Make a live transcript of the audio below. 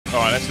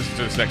Alright, let's listen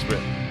to this next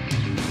bit.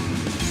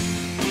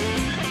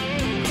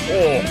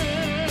 Oh!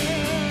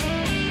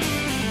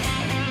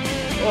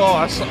 Oh,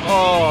 that's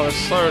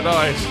so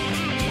nice.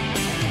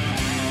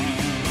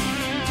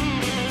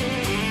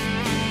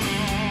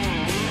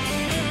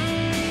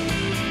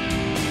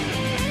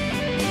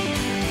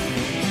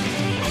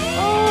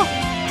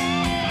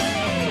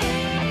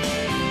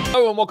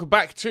 Hello and welcome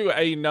back to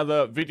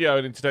another video,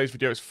 and in today's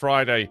video it's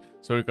Friday,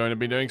 so we're going to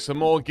be doing some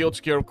more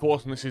Guilty Gear, of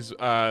course, and this is,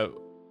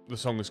 the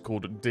song is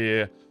called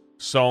Dear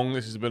Song.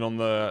 This has been on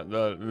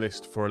the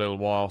list for a little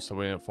while, so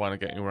we're finally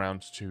getting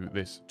around to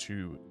this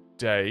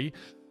today.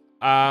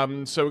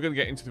 So we're going to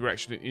get into the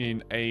reaction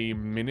in a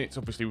minute.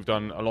 Obviously, we've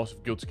done a lot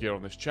of Guilty Gear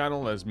on this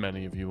channel, as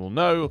many of you will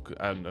know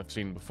and have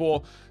seen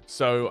before.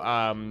 So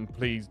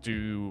please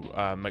do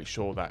make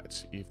sure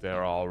that if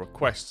there are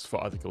requests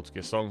for other Guilty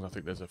Gear songs, I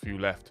think there's a few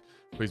left,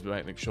 please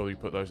make sure you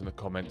put those in the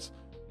comments.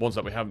 Ones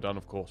that we haven't done,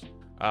 of course.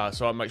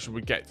 So I'll make sure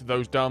we get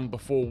those done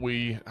before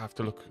we have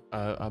to look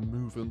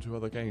move into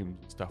other games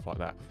and stuff like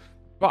that.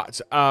 But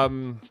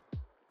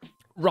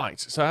right,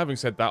 so having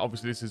said that,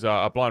 obviously this is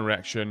a blind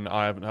reaction.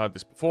 I haven't heard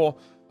this before,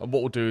 and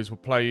what we'll do is we'll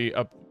play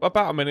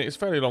about a minute. It's a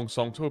fairly long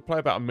song, so we'll play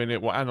about a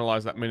minute. We'll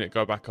analyze that minute,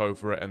 go back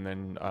over it, and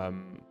then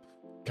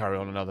carry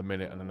on another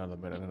minute and another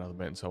minute and another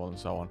minute, and so on and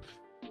so on.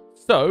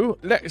 So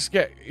let's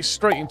get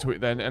straight into it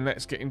then, and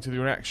let's get into the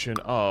reaction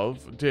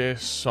of Dear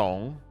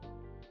Song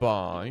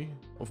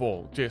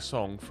Dear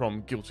Song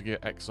from Guilty Gear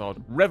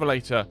XRD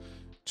Revelator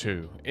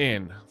 2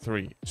 in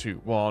 3,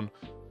 2, 1,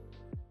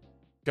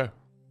 go.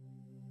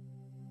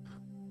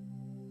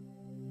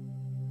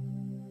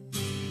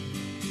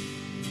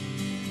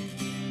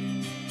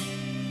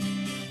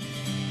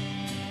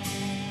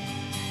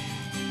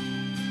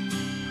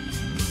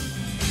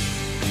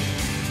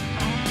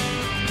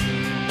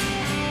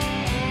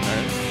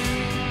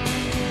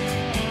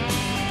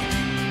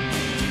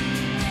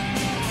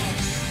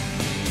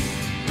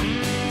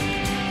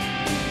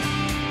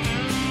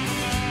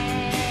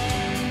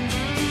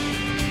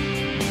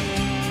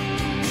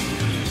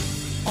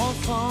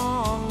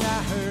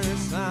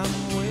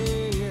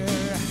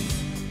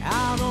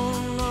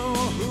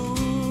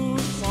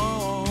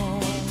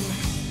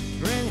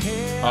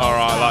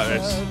 Alright, I like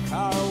this.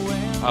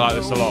 I like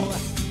this a lot.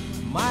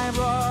 My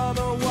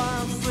brother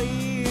was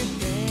sleeping.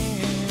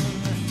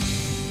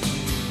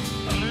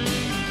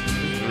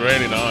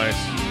 Really nice.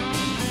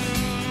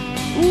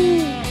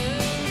 Ooh.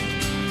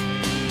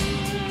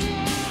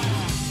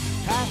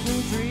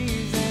 Passing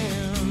trees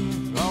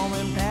and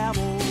throwing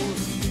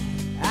pebbles.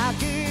 I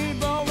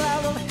keep on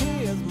rather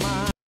his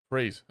mind.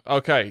 Freeze.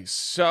 Okay,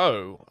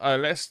 so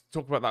let's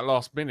talk about that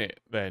last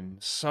minute then.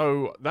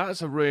 So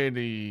that's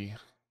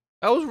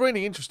that was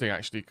really interesting,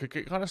 actually.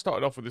 It kind of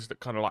started off with this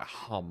kind of like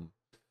hum.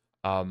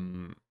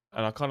 And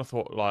I kind of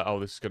thought, like, oh,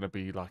 this is going to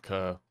be like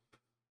a,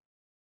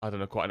 I don't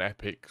know, quite an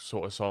epic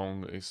sort of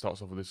song. It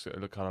starts off with this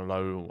kind of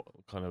low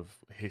kind of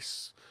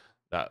hiss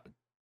that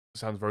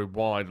sounds very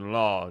wide and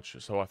large.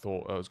 So I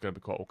thought it was going to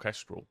be quite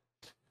orchestral.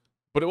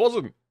 But it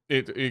wasn't.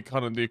 It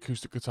kind of, the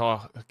acoustic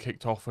guitar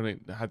kicked off and it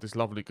had this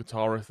lovely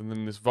guitar riff and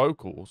then this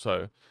vocal.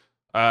 So,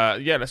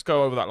 yeah, let's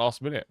go over that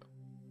last minute.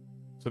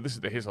 So this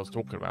is the hiss I was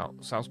talking about.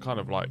 Sounds kind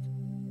of like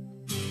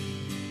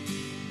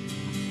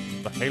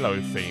the Halo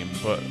theme,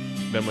 but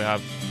then we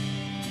have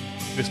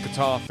this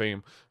guitar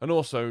theme, and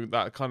also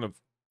that kind of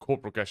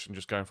chord progression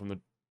just going from the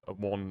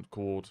one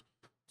chord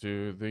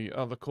to the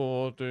other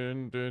chord,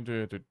 dun, dun,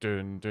 dun, dun,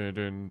 dun, dun,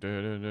 dun,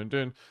 dun, dun,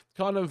 dun.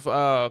 Kind of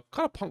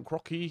punk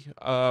rocky,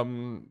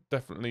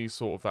 definitely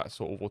sort of that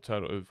sort of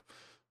alternative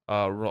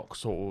rock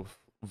sort of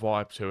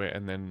vibe to it,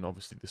 and then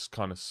obviously this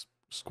kind of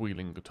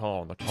squealing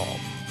guitar on the top.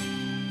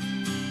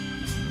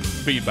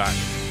 Feedback.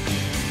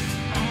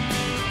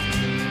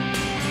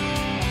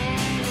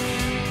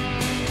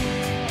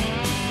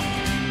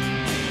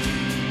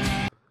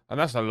 And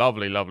that's a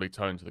lovely, lovely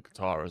tone to the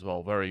guitar as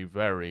well. Very,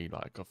 very,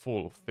 like a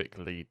full, thick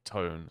lead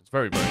tone. It's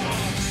very, very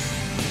nice.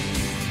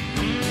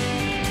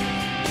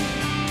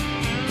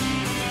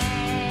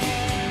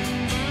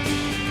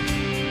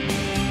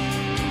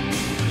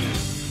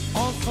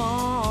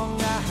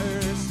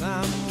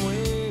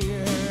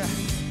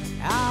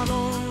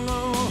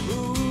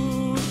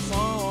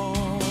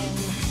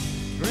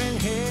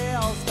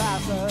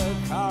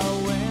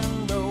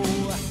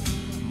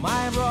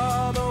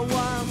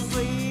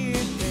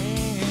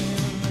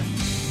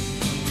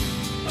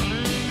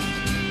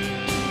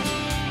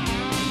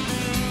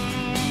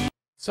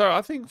 So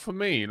I think for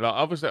me, like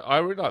obviously, I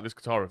really like this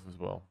guitar riff as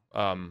well.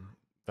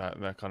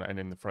 That they're kind of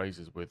ending the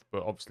phrases with,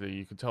 but obviously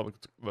you can tell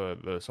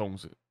the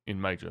song's in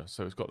major,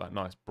 so it's got that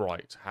nice,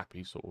 bright,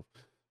 happy sort of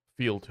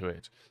feel to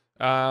it.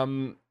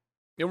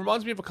 It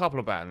reminds me of a couple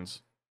of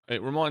bands.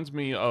 It reminds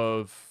me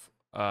of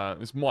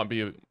this might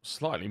be a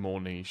slightly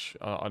more niche.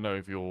 I know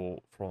if you're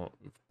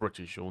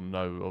British, you'll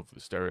know of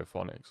the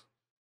Stereophonics.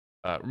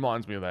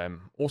 Reminds me of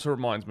them. Also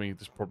reminds me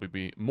this probably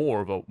be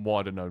more of a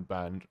wider known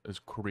band as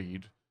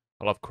Creed.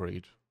 I love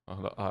Creed.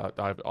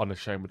 I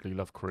unashamedly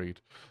love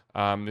Creed.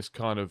 This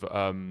kind of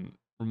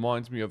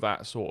reminds me of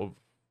that sort of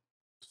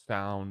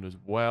sound as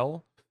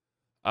well.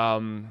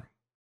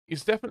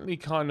 It's definitely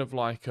kind of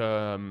like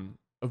a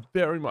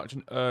very much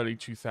an early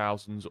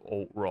 2000s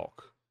alt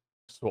rock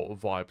sort of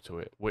vibe to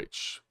it,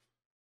 which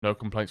no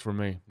complaints from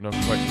me. No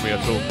complaints from me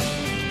at all.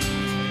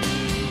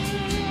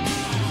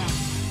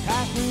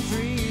 Passing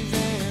trees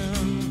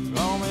and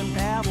throwing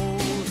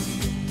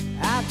pebbles.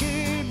 I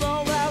keep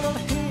all rather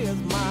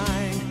his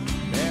mind.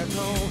 There's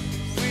no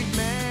sweet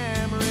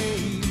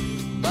memory,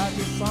 but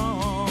the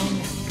song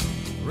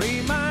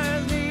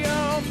reminds me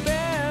of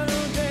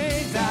better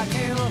days. I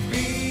can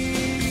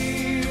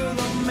feel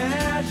the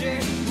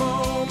magic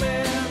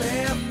moment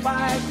if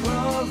I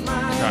close my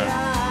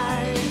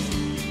eyes.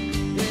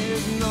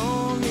 There's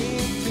no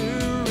need to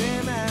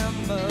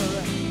remember,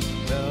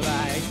 but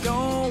I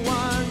don't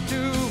want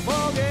to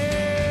forget.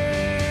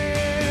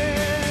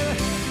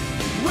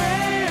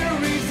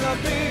 Where is the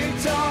big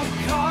top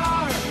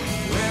car?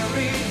 Where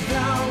is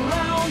the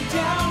round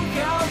town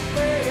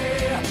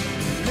cafe?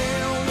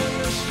 Nailed in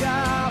the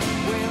shop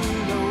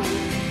window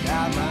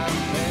at my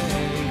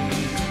face.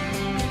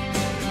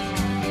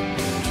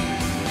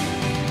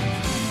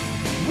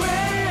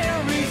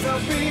 Where is the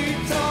big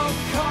top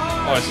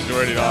car? Oh, this is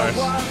really nice.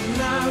 Was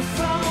now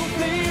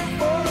something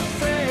for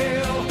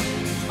sale.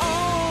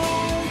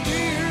 Oh,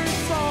 dear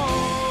song.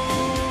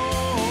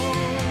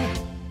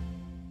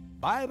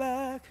 Bye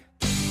back.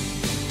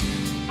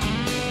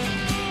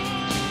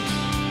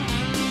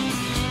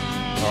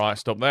 All right,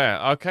 stop there.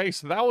 Okay,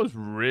 so that was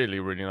really,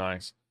 really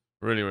nice.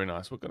 Really, really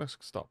nice. We're going to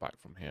start back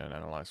from here and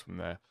analyze from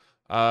there.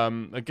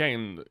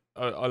 Again,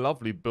 a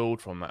lovely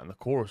build from that, and the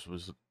chorus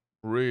was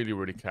really,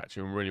 really catchy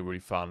and really, really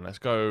fun. Let's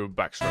go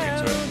back straight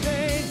into it.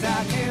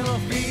 I can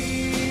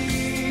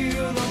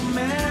feel the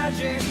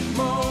magic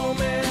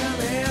moment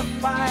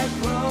if I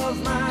close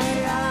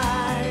my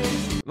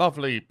eyes.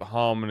 Lovely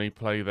harmony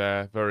play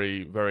there.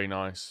 Very, very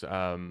nice.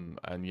 And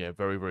yeah,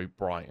 very, very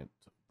bright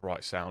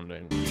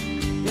sounding.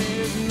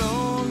 There's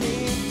no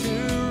need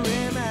to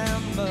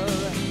remember,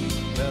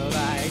 but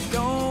I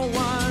don't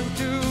want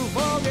to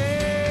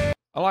forget.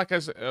 I like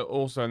as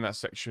also in that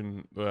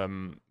section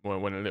when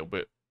a little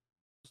bit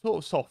sort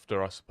of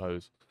softer, I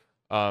suppose.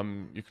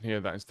 You can hear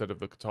that instead of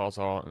the guitars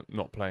are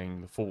not playing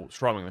the full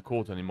strumming the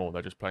chords anymore,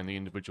 they're just playing the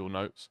individual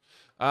notes,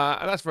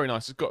 and that's very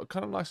nice. It's got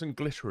kind of nice and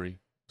glittery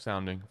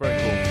sounding, very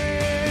cool.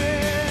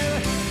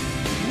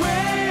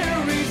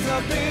 Where is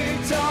the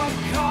big top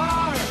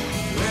car?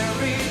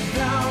 Where is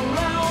the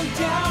round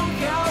town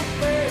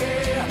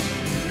cafe?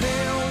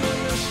 Nailed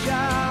in the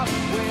shop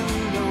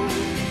window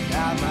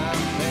at my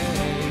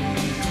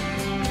face.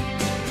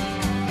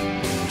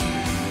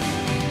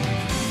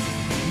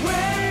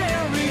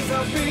 Where is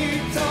the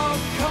big top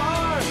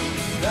car?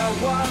 There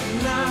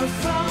was now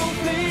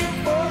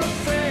something for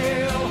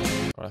sale.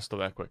 Right, let's stop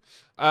there quick.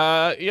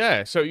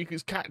 Yeah, so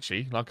it's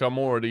catchy. Like I'm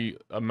already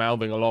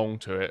mouthing along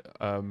to it.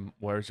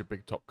 Where's your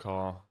big top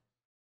car?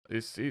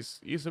 It's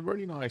a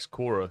really nice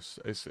chorus.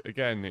 It's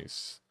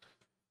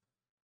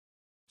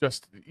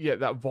just, yeah,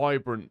 that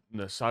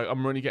vibrantness.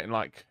 I'm really getting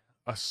like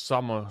a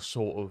summer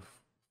sort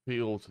of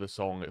feel to the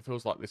song. It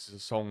feels like this is a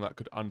song that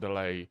could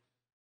underlay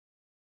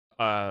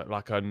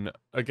like an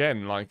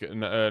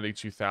early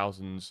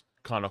 2000s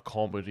kind of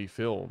comedy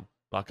film,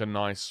 like a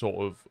nice sort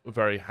of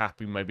very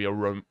happy, maybe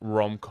a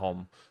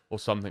rom-com or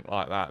something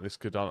like that. This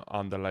could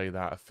underlay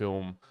that, a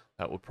film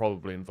that would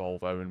probably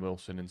involve Owen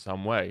Wilson in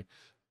some way.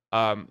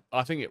 I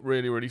think it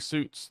really, really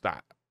suits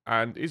that,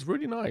 and it's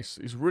really nice.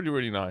 It's really,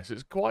 really nice.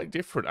 It's quite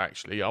different,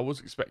 actually. I was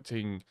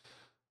expecting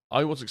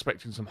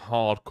some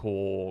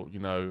hardcore, you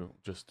know,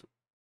 just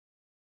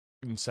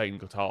insane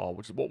guitar,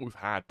 which is what we've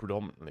had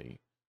predominantly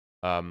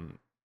from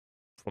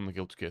the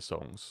Guilty Gear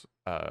songs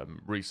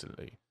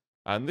recently,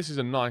 and this is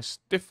a nice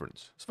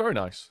difference. It's very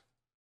nice.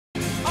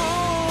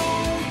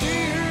 Oh,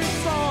 dear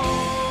song.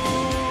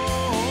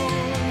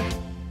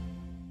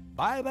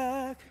 Bye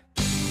back.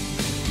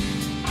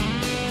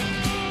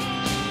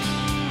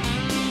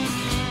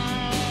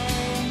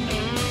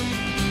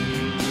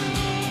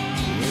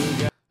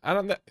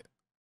 And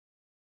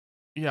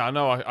yeah, I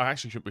know I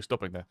actually should be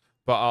stopping there,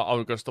 but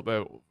I'll go stop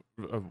there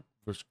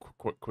just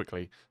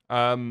quickly.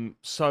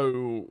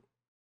 So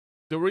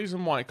the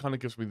reason why it kind of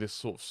gives me this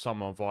sort of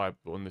summer vibe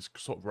and this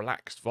sort of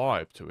relaxed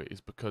vibe to it is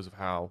because of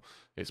how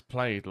it's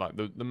played. Like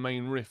the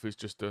main riff is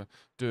just a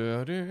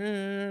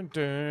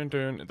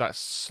that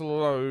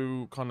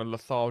slow kind of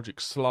lethargic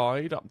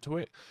slide up to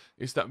it.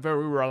 It's that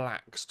very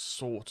relaxed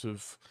sort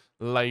of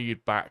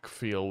laid back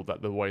feel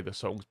that the way the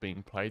song's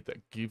being played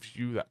that gives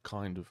you that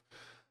kind of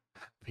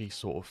happy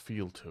sort of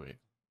feel to it.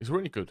 It's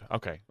really good.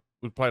 Okay,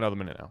 we'll play another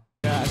minute now.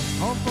 Got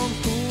home from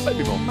school,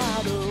 Maybe more. no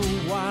matter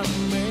what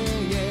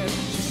minute.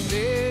 She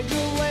said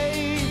you're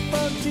late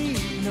for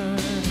dinner.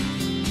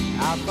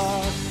 I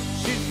thought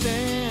she'd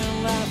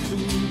send right to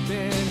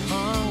bed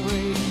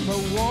hungry.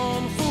 But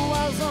one food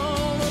was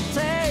on the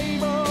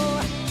table.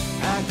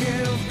 I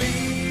can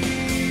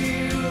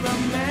feel the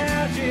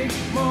magic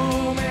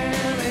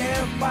moment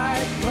if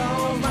I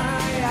close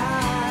my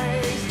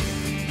eyes.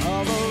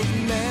 All those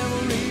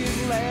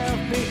memories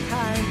left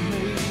behind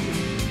me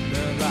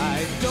that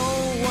I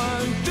don't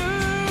want to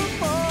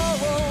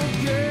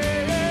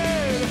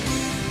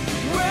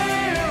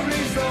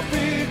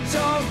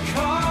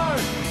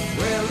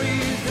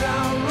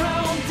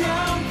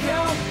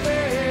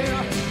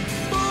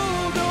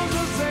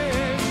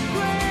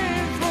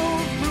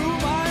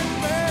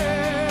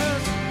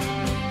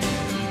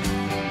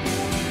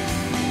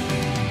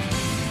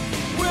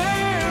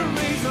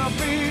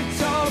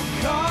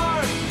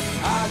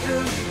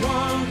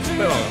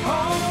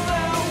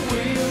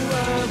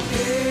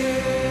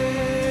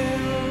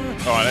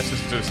let's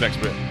listen to this next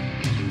bit.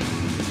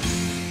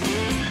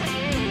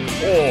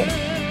 Oh.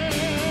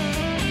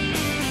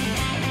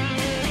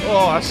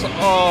 Oh,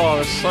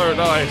 that's so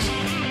nice.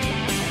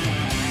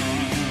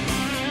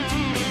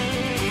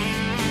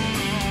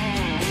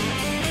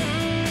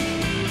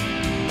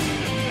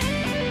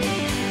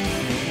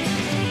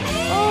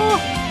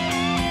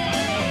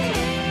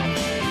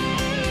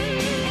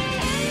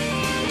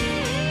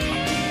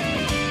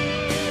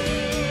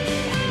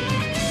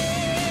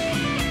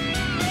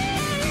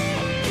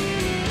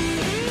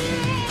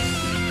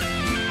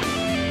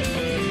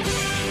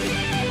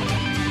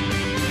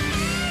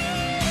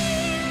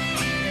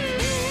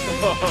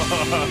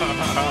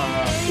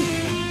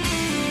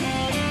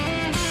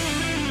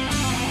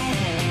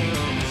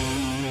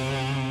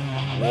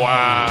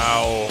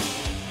 Wow.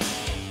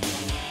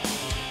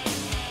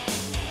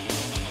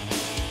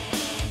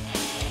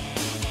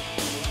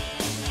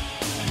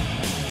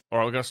 All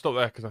right, we're going to stop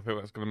there because I think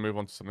that's going to move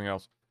on to something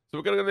else. So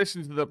we're going to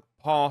listen to the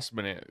past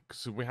minute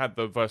because we had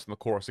the verse and the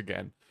chorus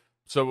again.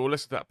 So we'll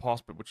listen to that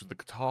past bit, which is the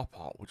guitar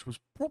part, which was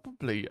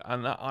probably,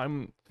 and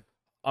I'm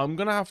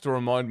going to have to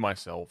remind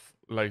myself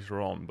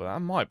later on, but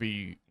that might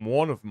be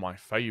one of my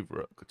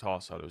favorite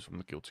guitar solos from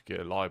the Guilty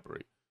Gear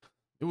library.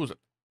 It was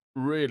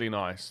really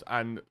nice,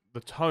 and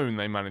the tone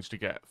they managed to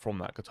get from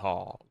that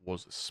guitar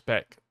was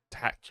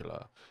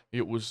spectacular.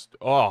 It was,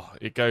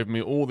 it gave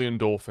me all the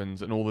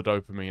endorphins and all the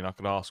dopamine I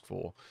could ask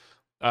for.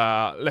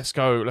 Let's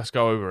go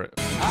over it.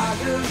 I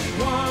just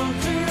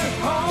want to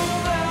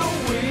hold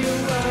out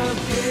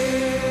with again.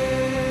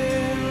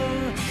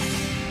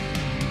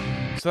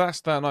 So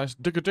that's that nice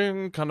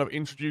ding kind of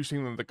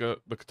introducing the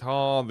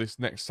guitar. This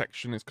next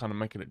section is kind of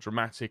making it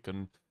dramatic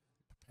and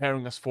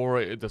preparing us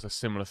for it. It does a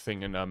similar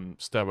thing in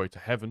Stairway to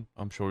Heaven,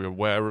 I'm sure you're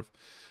aware of.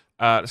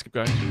 Let's keep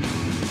going.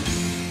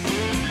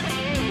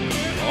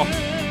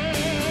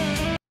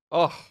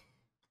 I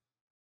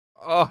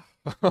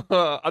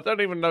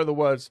don't even know the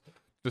words to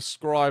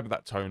describe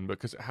that tone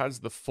because it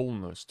has the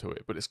fullness to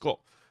it, but it's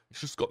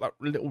just got that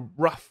little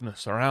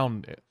roughness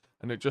around it,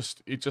 and it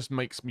just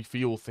makes me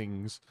feel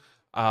things.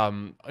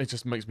 It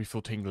just makes me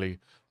feel tingly.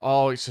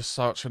 Oh, it's just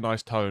such a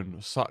nice tone.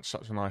 Such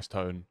a nice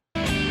tone.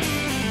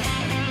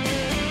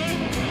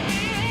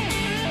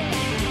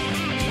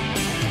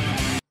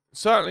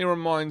 Certainly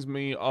reminds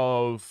me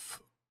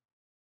of,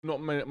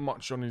 not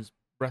much on his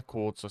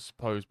records, I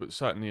suppose, but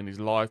certainly in his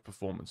live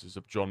performances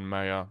of John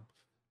Mayer.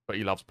 But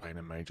he loves playing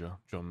in major,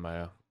 John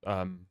Mayer.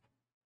 And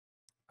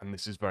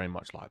this is very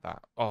much like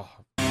that. Oh,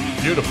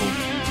 beautiful.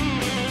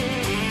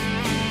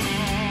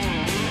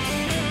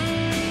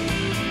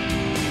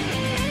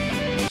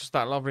 Just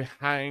that lovely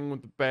hang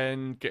with the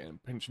bend,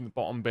 pinching the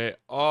bottom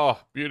bit. Oh,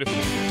 beautiful.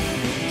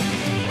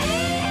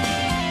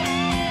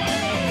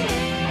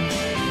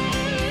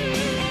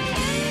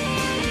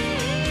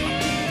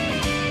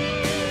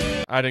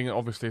 Adding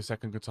obviously a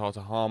second guitar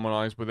to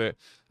harmonize with it,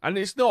 and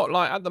it's not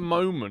like, at the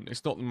moment,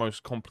 it's not the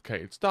most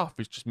complicated stuff.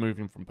 It's just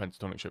moving from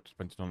pentatonic shape to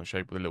pentatonic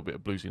shape with a little bit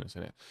of bluesiness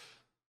in it.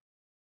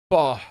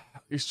 But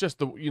it's just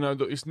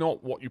it's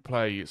not what you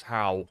play, it's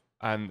how,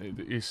 and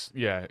it's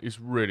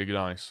really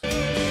nice.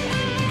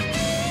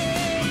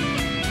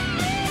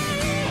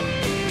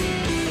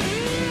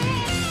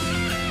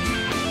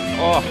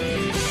 Oh,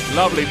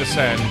 lovely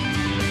descent.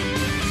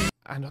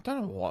 And I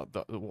don't know what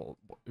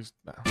is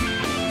that.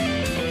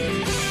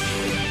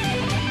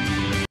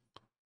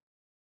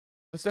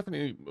 It's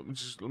definitely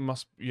just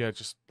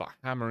like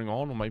hammering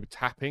on, or maybe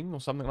tapping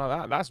or something like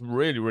that. That's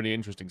really, really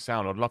interesting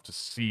sound. I'd love to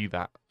see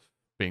that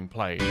being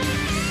played.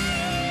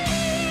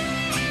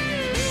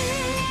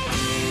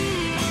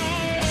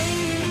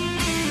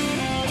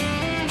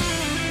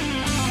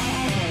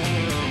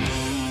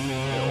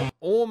 It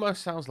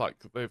almost sounds like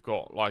they've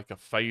got like a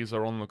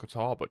phaser on the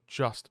guitar, but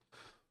just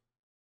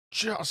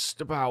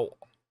about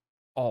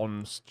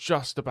on, so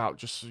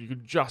you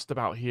can just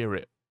about hear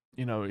it.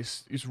 You know,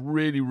 it's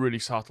really, really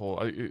subtle.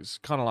 It's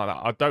kind of like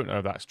that. I don't know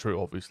if that's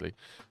true, obviously,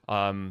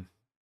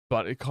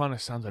 but it kind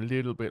of sounds a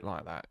little bit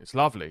like that. It's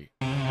lovely.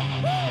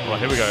 Right,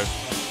 here we go.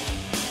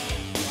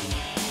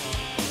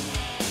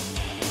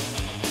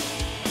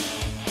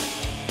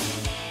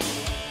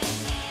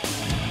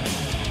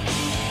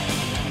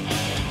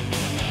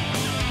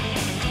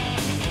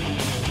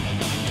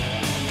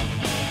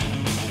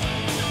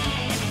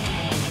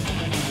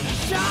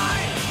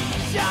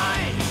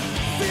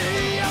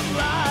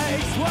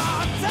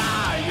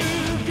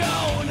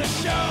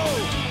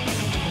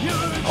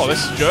 Oh,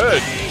 this is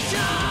good.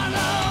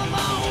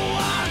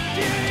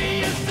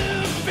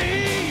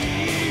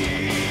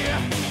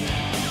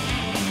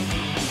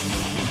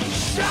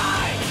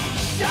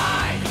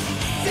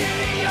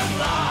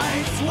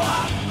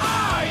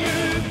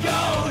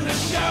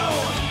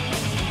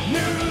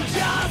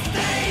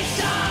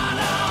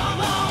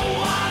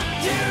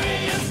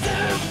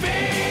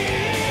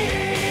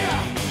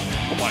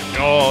 Oh my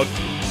God.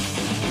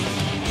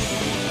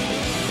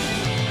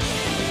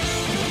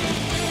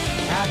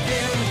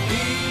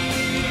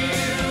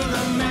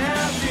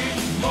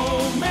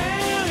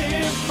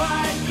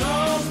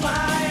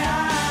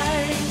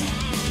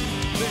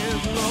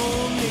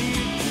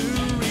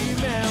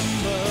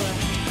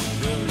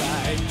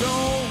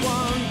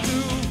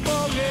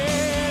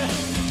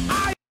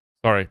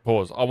 Sorry,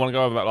 pause. I want to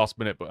go over that last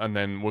minute, and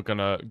then we're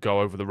gonna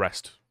go over the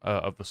rest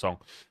of the song.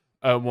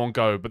 One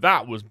go, but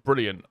that was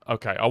brilliant.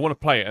 Okay, I want to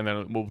play it, and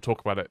then we'll talk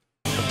about it.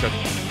 Let's go.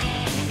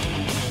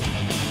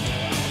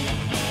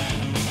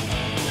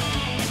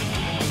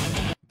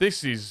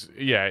 This is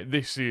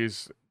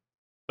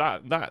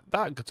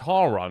that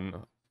guitar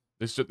run.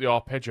 This is the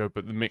arpeggio,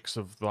 but the mix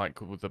of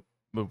like with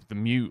the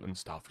mute and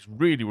stuff is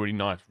really, really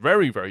nice.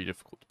 Very, very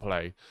difficult to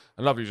play.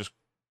 And lovely, just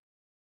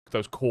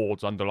those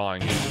chords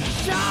underlying it.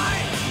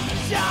 Shine,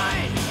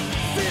 shine,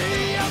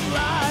 city of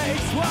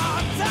lights.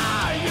 What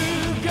are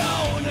you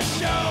gonna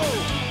show?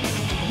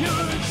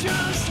 You're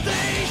just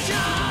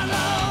station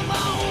of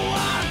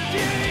what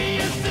you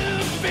used to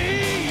be.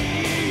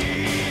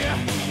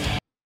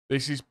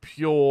 This is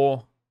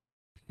pure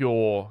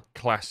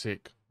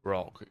classic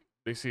rock.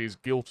 This is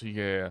Guilty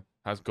Gear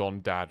has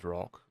gone dad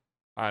rock,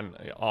 and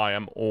I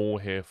am all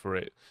here for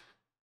it.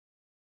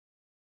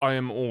 I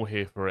am all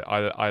here for it.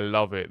 I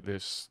love it.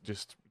 This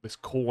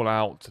call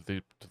out to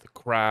the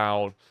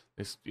crowd,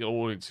 this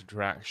audience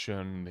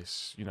interaction,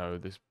 this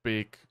this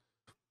big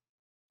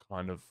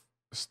kind of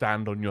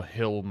stand on your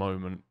hill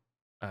moment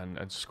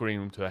and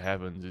scream to the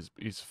heavens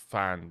is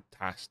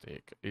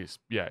fantastic. It's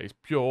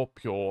pure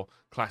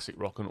classic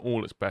rock in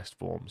all its best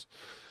forms.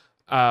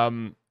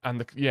 And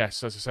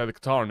yes, as I say, the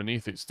guitar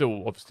underneath it's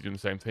still obviously doing the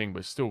same thing, but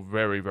it's still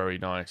very, very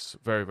nice.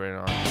 Very, very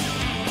nice.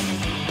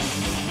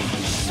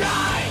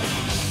 Shine,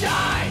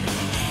 shine,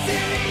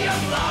 city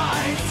of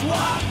lights.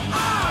 What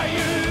are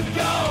you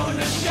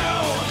gonna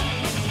show?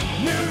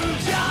 New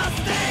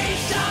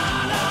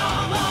gestation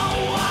of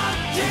what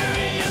you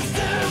used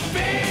to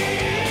be.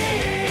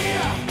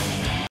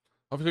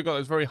 Obviously got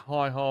those very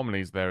high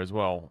harmonies there as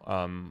well.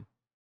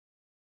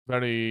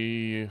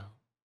 Very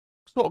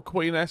sort of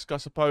Queen-esque, I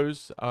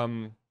suppose.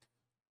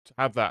 To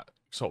have that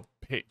sort of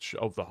pitch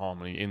of the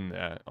harmony in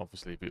there.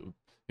 Obviously, if it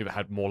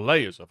had more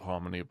layers of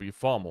harmony, it'd be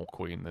far more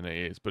Queen than it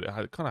is. But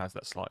it kind of has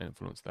that slight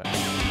influence there.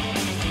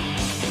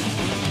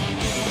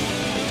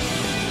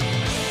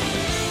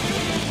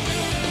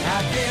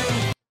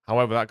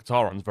 However, that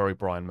guitar run's very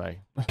Brian May.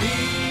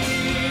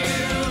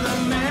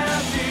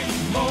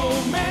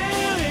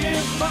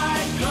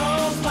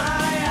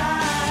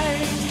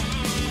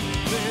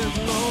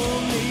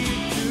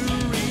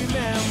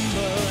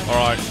 All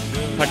right,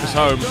 take us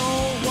home.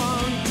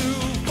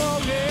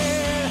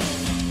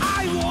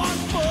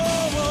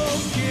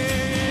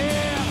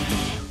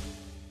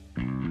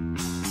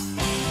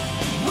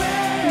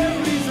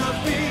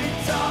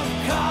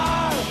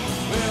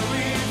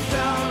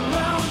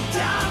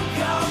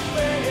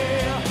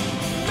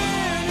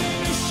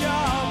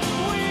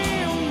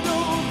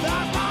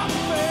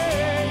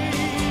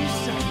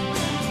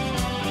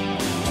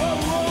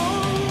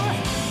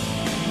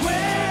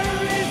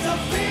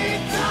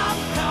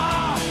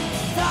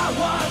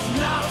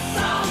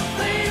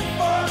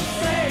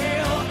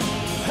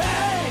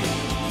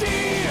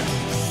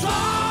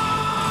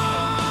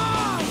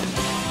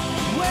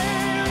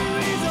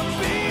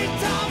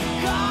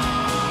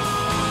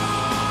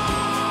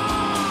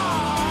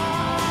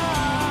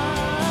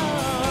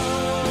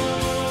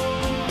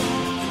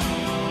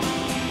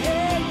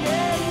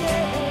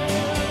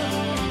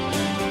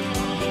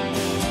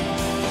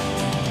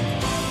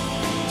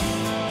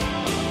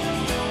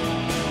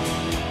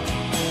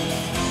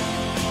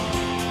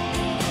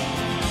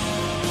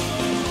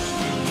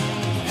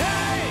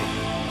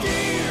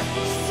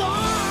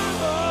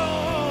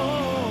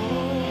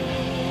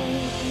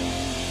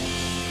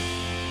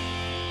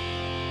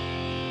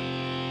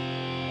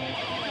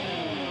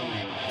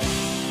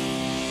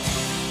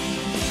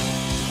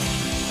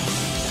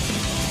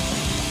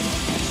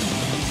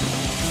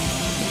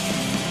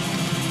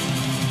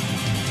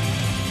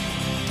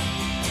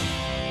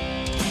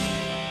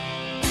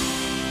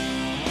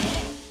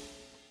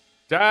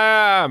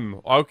 Damn.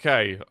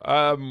 Okay.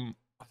 I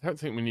don't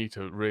think we need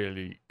to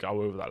really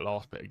go over that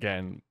last bit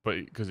again,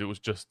 but because it was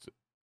just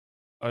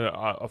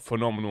a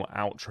phenomenal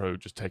outro,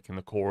 just taking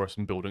the chorus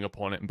and building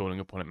upon it,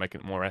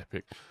 making it more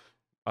epic.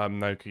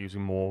 Naoki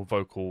using more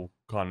vocal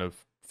kind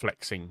of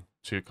flexing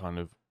to kind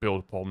of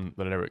build upon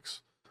the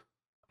lyrics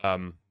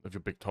of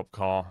your big top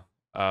car.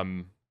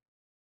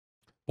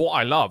 What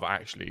I love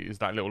actually is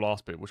that little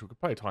last bit, which we could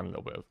play a tiny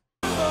little bit of.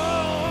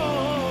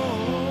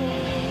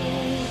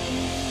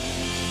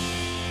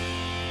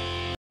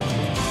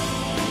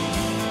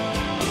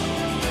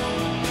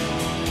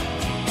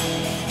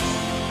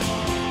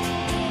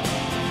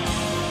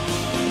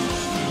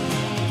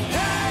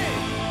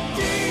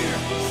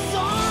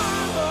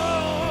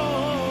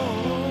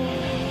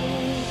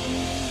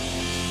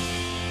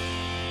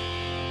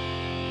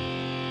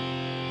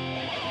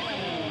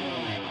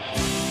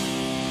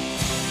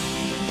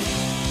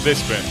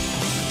 This bit.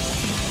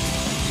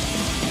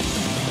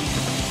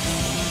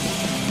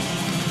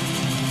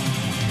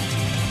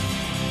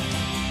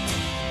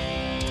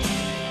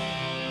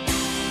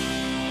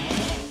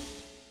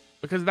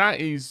 Because that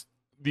is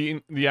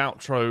the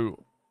outro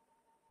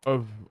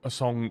of a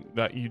song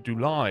that you do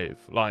live.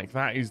 Like,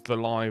 that is the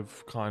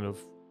live kind of,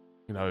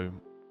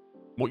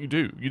 what you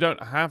do. You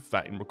don't have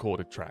that in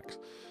recorded tracks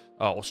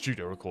or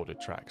studio recorded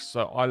tracks.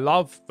 So I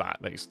love that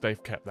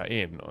they've kept that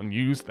in and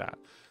used that,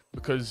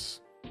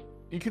 because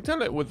you can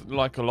tell it with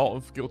like a lot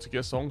of Guilty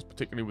Gear songs,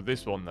 particularly with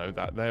this one though,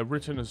 that they're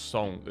written as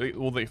songs,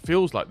 or it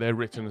feels like they're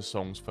written as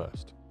songs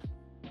first,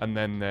 and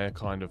then they're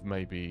kind of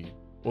maybe,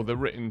 or they're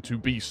written to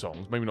be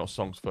songs, maybe not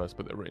songs first,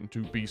 but they're written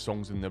to be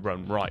songs in their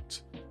own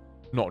right,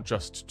 not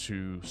just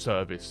to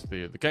service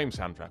the game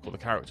soundtrack or the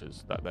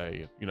characters that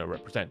they, you know,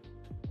 represent.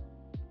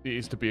 It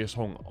is to be a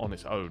song on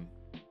its own,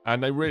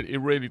 and it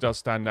really does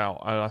stand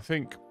out. And I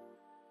think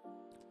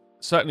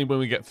certainly when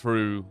we get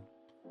through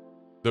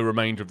the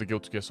remainder of the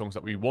Guilty Gear songs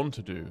that we want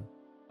to do,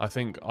 I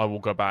think I will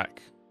go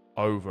back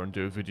over and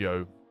do a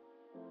video.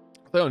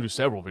 I think I'll do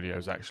several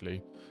videos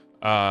actually.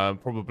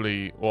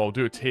 Probably, well, I'll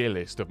do a tier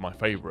list of my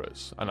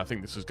favorites, and I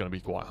think this is going to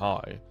be quite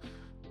high.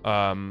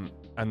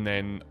 And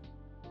then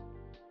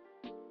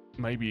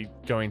maybe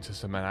go into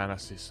some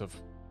analysis of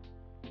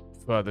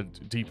further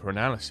deeper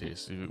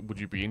analysis. Would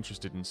you be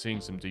interested in seeing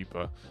some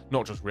deeper,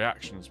 not just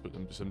reactions, but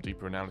some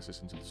deeper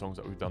analysis into the songs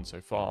that we've done so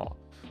far,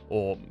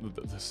 or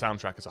the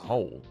soundtrack as a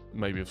whole,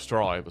 maybe of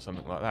Strive or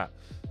something like that?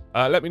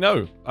 Let me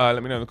know.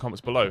 Let me know in the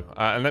comments below,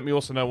 and let me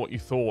also know what you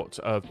thought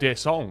of Dear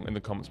Song in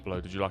the comments below.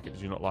 Did you like it?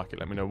 Did you not like it?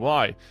 Let me know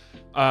why.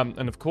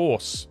 And of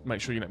course, make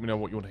sure you let me know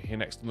what you want to hear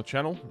next on the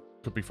channel.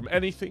 Could be from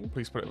anything.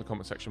 Please put it in the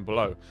comment section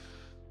below.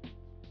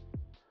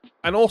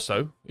 And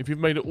also, if you've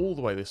made it all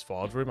the way this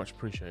far, I'd very much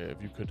appreciate it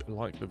if you could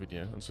like the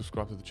video and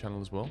subscribe to the channel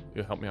as well.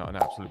 It'll help me out an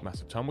absolute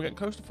massive ton. We're getting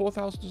close to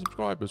 4,000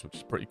 subscribers, which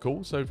is pretty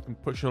cool. So if you can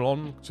push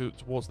along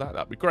towards that,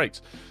 that'd be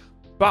great.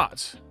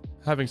 But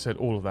having said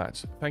all of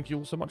that, thank you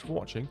all so much for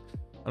watching.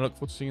 I look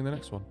forward to seeing you in the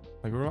next one.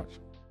 Thank you very much.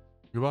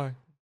 Goodbye.